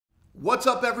What's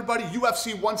up, everybody?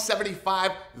 UFC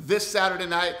 175 this Saturday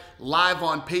night, live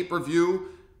on pay-per-view.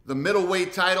 The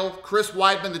middleweight title, Chris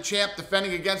Weidman, the champ,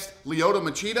 defending against Lyoto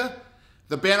Machida.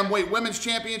 The bantamweight women's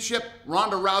championship,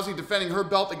 Ronda Rousey defending her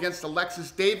belt against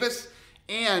Alexis Davis.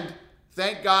 And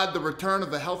thank God, the return of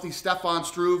the healthy Stefan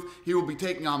Struve. He will be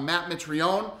taking on Matt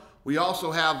Mitrione. We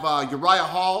also have Uriah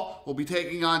Hall will be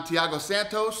taking on Thiago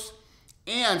Santos.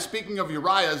 And speaking of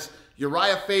Uriah's,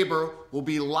 Uriah Faber will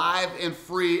be live and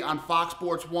free on Fox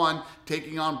Sports 1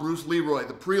 taking on Bruce Leroy.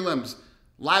 The prelims,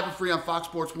 live and free on Fox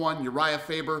Sports 1. Uriah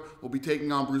Faber will be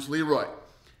taking on Bruce Leroy.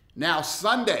 Now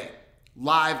Sunday,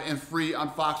 live and free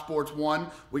on Fox Sports 1.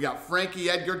 We got Frankie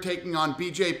Edgar taking on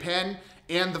BJ Penn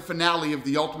and the finale of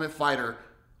The Ultimate Fighter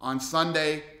on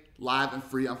Sunday, live and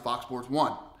free on Fox Sports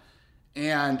 1.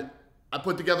 And I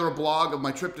put together a blog of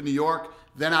my trip to New York,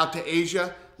 then out to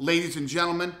Asia. Ladies and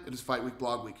gentlemen, it is Fight Week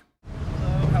Blog Week.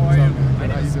 Hello, how are you? My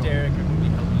name is Derek. I'm going to be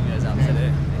helping you guys out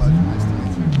today. Nice to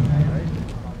meet you.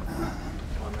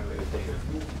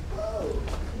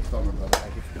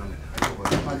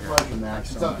 My pleasure, man.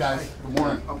 What's up, guys? Good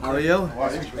morning. How are you?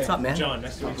 What's up, man? John,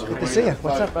 nice to meet you. Good to see you.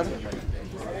 What's up, brother?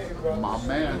 My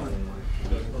man.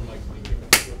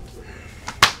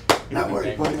 Not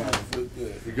worried, buddy.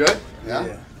 You good? Yeah?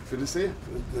 Yeah. Good to see you.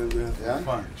 Good, we had Yeah?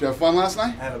 fun. Did you have fun last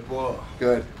night? Had a ball.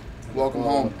 Good. Welcome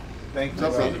home. Thank you.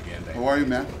 What's up, brother? How are you,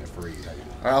 man? All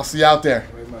All right, I'll see you out there.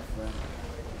 right, my friend.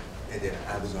 And then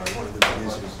I was one of the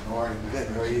producers. How are you? Good,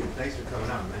 how are you? Thanks for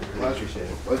coming out, man. Really appreciate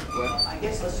it. Pleasure. I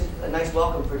guess let's just a nice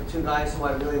welcome for two guys who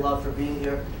I really love for being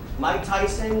here, Mike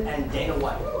Tyson and Dana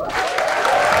White.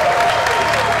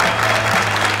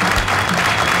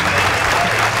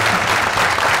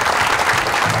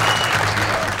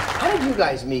 How did you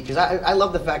guys meet? Because I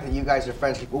love the fact that you guys are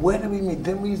friends. Well, where did we meet?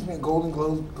 Didn't we meet Golden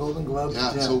Gloves?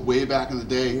 Yeah, so way back in the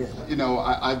day, you know,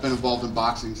 I've been involved in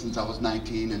boxing since I was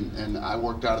 19, and I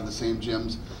worked out of the same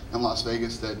gyms in Las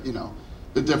Vegas that, you know,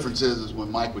 the difference is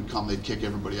when Mike would come, they'd kick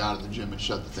everybody out of the gym and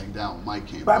shut the thing down when Mike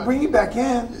came. But I bring you back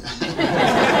in.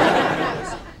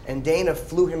 And Dana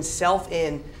flew himself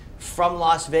in from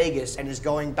Las Vegas and is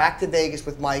going back to Vegas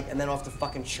with Mike and then off to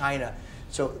fucking China.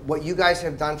 So what you guys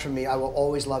have done for me, I will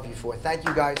always love you for. Thank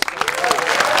you guys.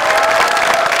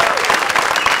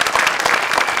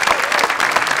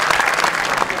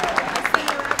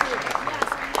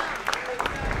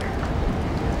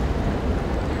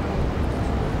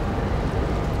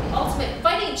 Ultimate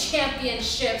Fighting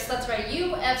Championships. That's right,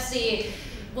 UFC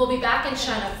will be back in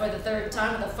China for the third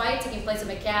time with a fight taking place in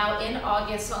Macau in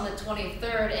August on the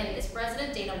 23rd. And its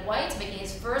president, Dana White, making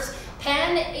his first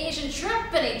Pan-Asian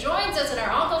trip. And he joins us in our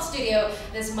Hong Kong studio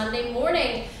this Monday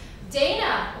morning.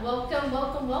 Dana, welcome,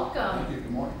 welcome, welcome. Thank you.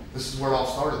 Good morning. This is where it all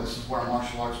started. This is where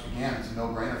martial arts began. It's a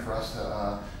no-brainer for us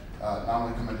to not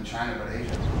only come into China, but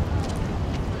Asia.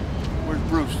 Where's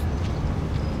Bruce?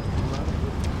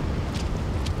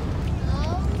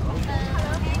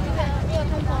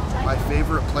 My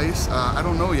favorite place? I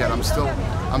don't know yet. I'm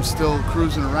still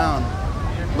cruising around,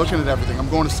 looking at everything. I'm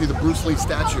going to see the Bruce Lee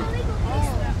statue.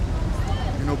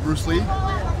 You know Bruce Lee?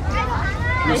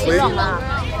 Bruce Lee?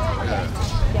 Yeah.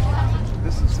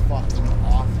 This is fucking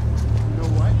awful. You know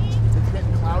what? It's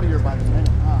getting cloudier by the minute,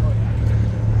 huh?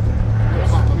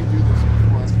 Hold on, let me do this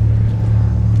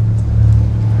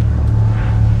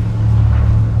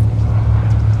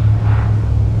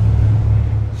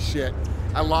before. Shit.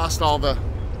 I lost all the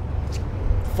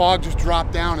fog, just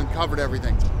dropped down and covered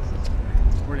everything.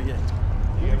 Where'd he get?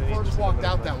 When we first walked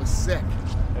out, that was sick.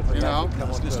 You know?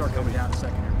 It's gonna start coming down in a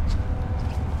second here.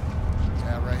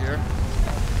 Yeah, right here.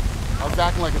 I was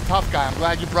acting like a tough guy. I'm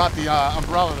glad you brought the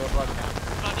umbrella though, buddy.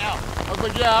 Not now. I was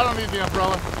like, yeah, I don't need the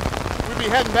umbrella. We'd be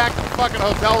heading back to the fucking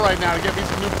hotel right now to get me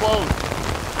some new clothes.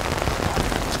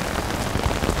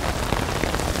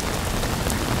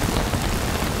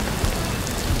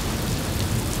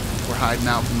 We're hiding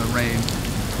out from the rain.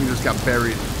 We just got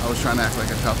buried. I was trying to act like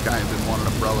a tough guy and didn't want an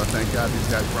umbrella. Thank God these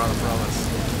guys brought umbrellas.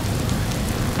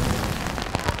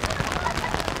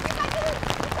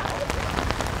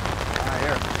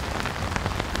 Here.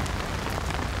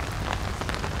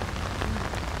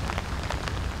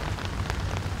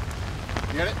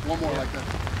 Get it? One more like that.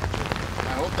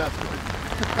 I hope that's good.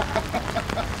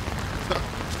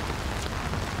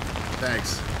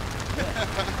 Thanks.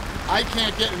 I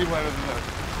can't get any wetter than this.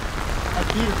 My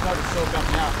feet are starting to soak up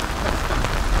now.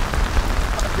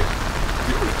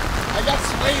 Dude, I got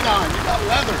suede on. You got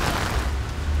leather.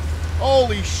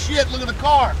 Holy shit, look at the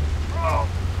car. Oh,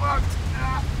 fuck.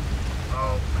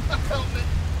 Oh, help me.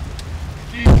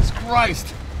 Jesus Christ.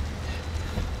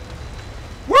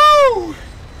 Woo!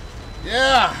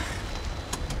 Yeah.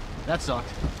 That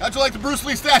sucked. How'd you like the Bruce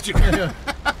Lee statue?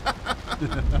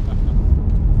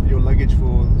 Your luggage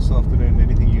for this afternoon,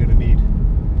 anything you're going to need.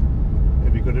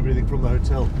 Have you got everything from the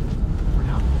hotel? For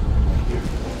now.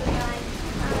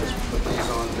 Let's put these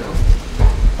on, Joe.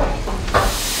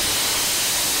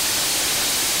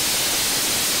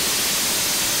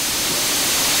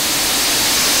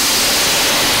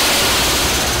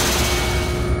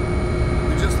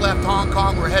 Left Hong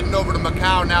Kong. We're heading over to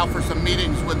Macau now for some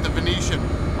meetings with the Venetian,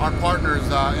 our partners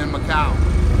in Macau.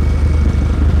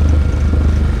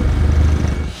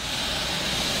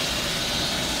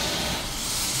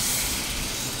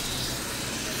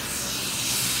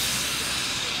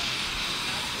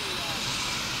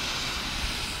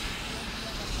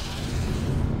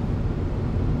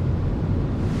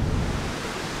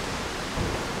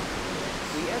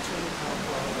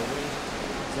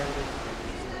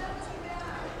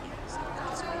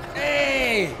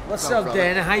 Hey, what's up,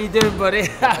 Dana? How you doing, buddy?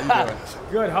 How you doing?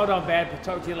 Good. Hold on, babe. I'll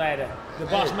talk to you later. The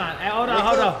boss man. Hey, hold on.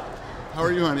 How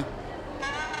are you, honey?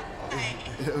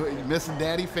 You missing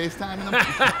Daddy FaceTiming him?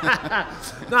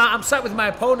 No, I'm sat with my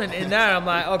opponent in there. I'm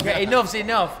like, okay, enough's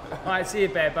enough. All right, see you,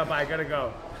 babe. Bye-bye. Gotta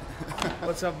go.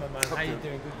 What's up, my man? How you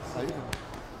doing? Good. How you doing?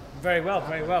 Very well,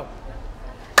 very well.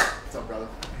 What's up, brother?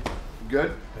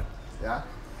 Good? Yeah?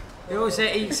 You always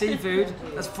say eat seafood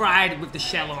that's fried with the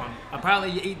shell on.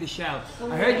 Apparently you eat the shell.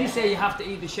 I heard you say you have to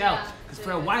eat the shell. Because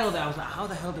for a while there I was like, how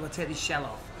the hell do I take this shell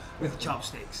off with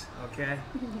chopsticks? Okay?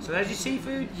 So there's your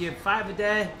seafood, you have 5 a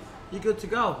day, you're good to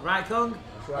go. Right, Kung?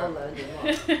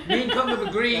 Me and Kung have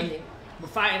agreed we're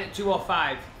fighting at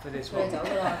 205 for this one.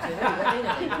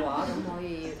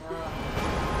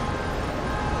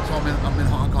 So I'm in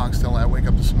Hong Kong still. I wake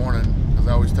up this morning, because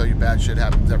I always tell you bad shit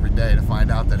happens every day, to find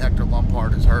out that Hector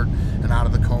Lombard is hurt and out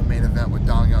of the co-main event with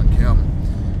Dong Young Kim.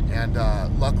 And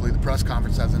luckily the press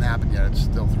conference hasn't happened yet. It's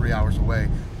still 3 hours away.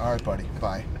 All right, buddy.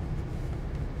 Bye.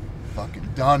 Fucking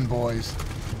done, boys.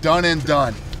 Done and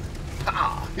done.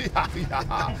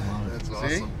 That's awesome.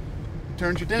 See?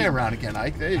 Turned your day around again,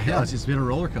 Ike. There you go. Yeah, it's just been a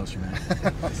roller coaster, man.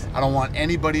 I don't want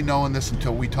anybody knowing this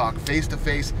until we talk face to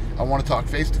face. I want to talk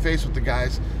face to face with the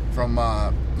guys from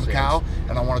Macau,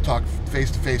 and I want to talk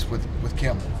face to face with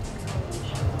Kim.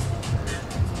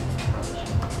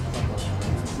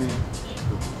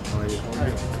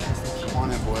 Come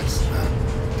on in, boys.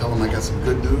 Tell them I got some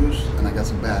good news and I got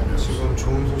some bad news. 지금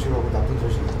좋은 소식하고 나쁜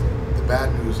소식이 있대요. The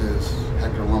bad news is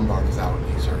Hector Lombard is out.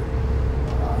 He's hurt.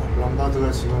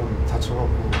 럼바드가 지금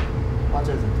다쳐갖고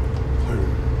빠져야 된다.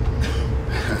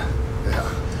 Yeah,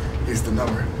 he's the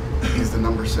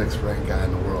number 6 ranked guy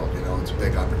in the world. You know, it's a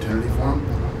big opportunity for him.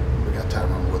 We got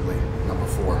Tyron Woodley, number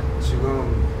 4.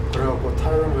 지금 그래갖고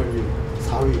타이런 웰리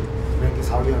 4위, 랭킹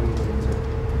 4위 하는 거 이제.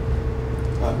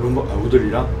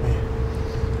 우들이랑? 네.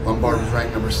 Lombard is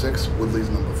ranked number 6. Woodley's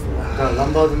number 4. 그러니까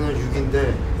럼바드는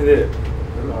 6인데. 근데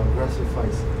aggressive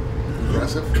fights.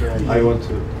 Aggressive? Yeah. I want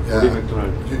to. Yeah.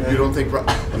 You don't think?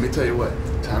 Let me tell you what.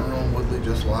 Tyrone Woodley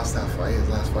just lost that fight. His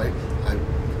last fight. I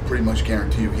pretty much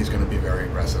guarantee you he's going to be very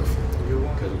aggressive.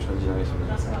 계속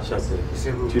전진하겠습니다. 시합 때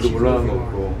뒤로 물러나는 거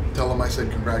없고. Tell him I said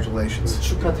congratulations.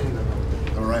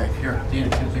 축하드린다고. All right, here. Dana,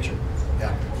 take a picture.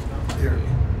 Yeah. Here.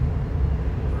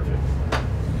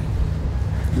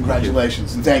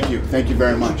 Congratulations and thank you. Thank you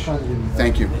very much.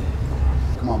 Thank you.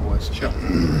 Come on, boys. Chill.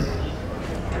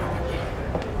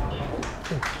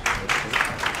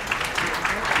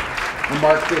 I'm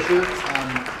Mark Fisher.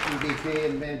 I'm EVP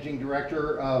and Managing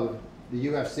Director of the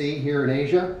UFC here in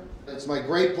Asia. It's my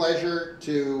great pleasure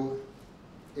to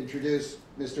introduce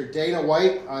Mr. Dana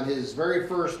White on his very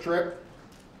first trip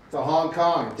to Hong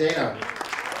Kong. Dana.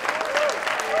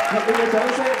 Stand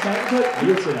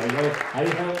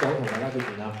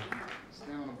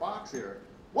on a box here.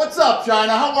 What's up,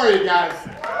 China? How are you guys?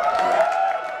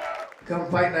 Come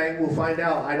fight night, we'll find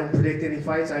out. I don't predict any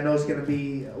fights. I know it's going to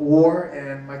be war,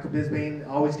 and Michael Bisping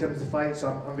always comes to fight, so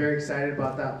I'm very excited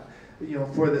about that,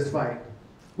 for this fight.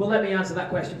 Well, let me answer that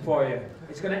question for you.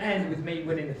 It's going to end with me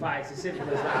winning the fight. It's as simple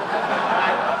as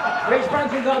that. Right? Rich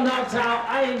Franklin got knocked out.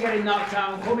 I ain't getting knocked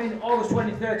out. I'm coming August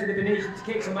 23rd to the Venetian to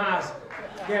kick some ass.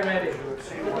 Get ready.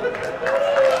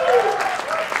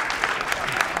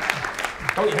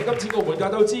 當然喺今次澳門格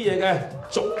鬥之夜嘅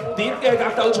重點嘅格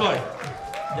鬥賽，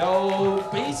由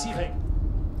比視平。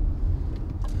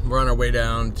We're on our way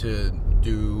down to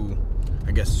do,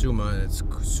 I guess, Suma. It's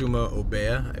Suma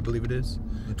Obeya, I believe it is.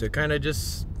 To kind of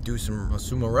just do some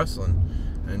sumo wrestling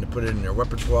and to put it in your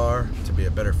repertoire to be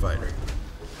a better fighter.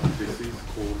 This is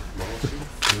called Marcy.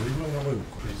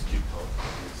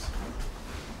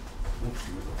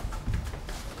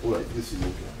 Alright, this is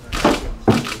okay.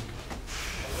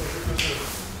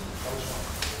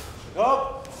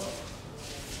 Up.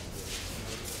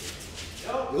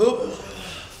 Oop.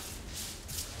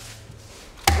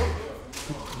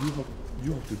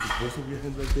 You have to do both of your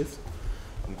hands like this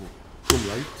and go from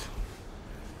right.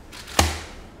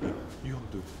 Yeah. You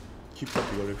have to keep up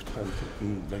your left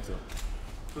hand like that.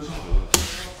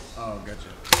 Oh,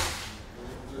 gotcha.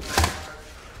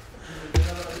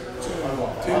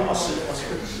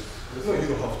 No, you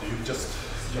don't have to. You just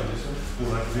go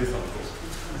like this and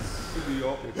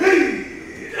go.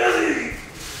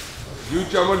 You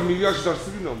jammer milyar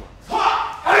şaşırsın ama.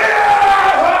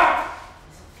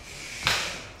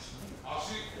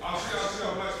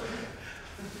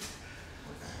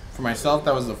 For myself,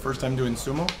 that was the first time doing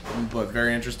sumo, but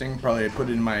very interesting. Probably put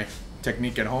it in my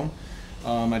technique at home.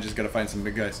 I just gotta find some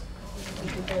big guys.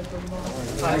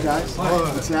 Hi guys.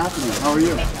 Oh, what's happening? How are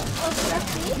you? Yeah.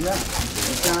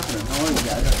 What's happening? How are you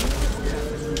guys?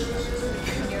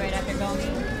 You're right after going.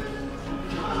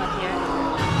 Come up here.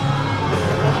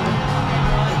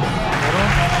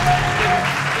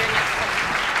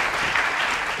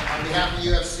 On behalf of the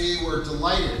UFC, we're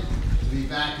delighted to be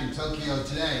back in Tokyo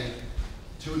today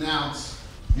to announce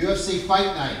UFC Fight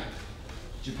Night,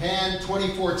 Japan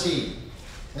 2014.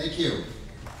 Thank you.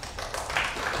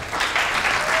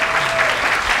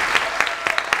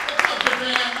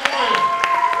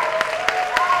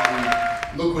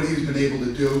 Look what he's been able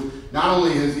to do. Not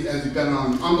only has he been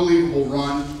on an unbelievable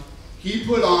run, he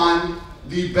put on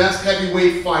the best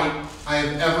heavyweight fight I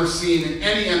have ever seen in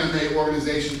any MMA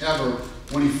organization ever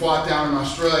when he fought down in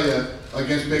Australia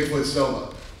against Bigfoot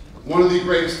Silva. One of the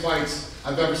greatest fights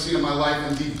I've ever seen in my life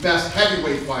and the best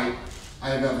heavyweight fight I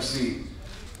have ever seen.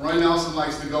 Roy Nelson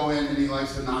likes to go in and he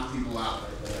likes to knock people out.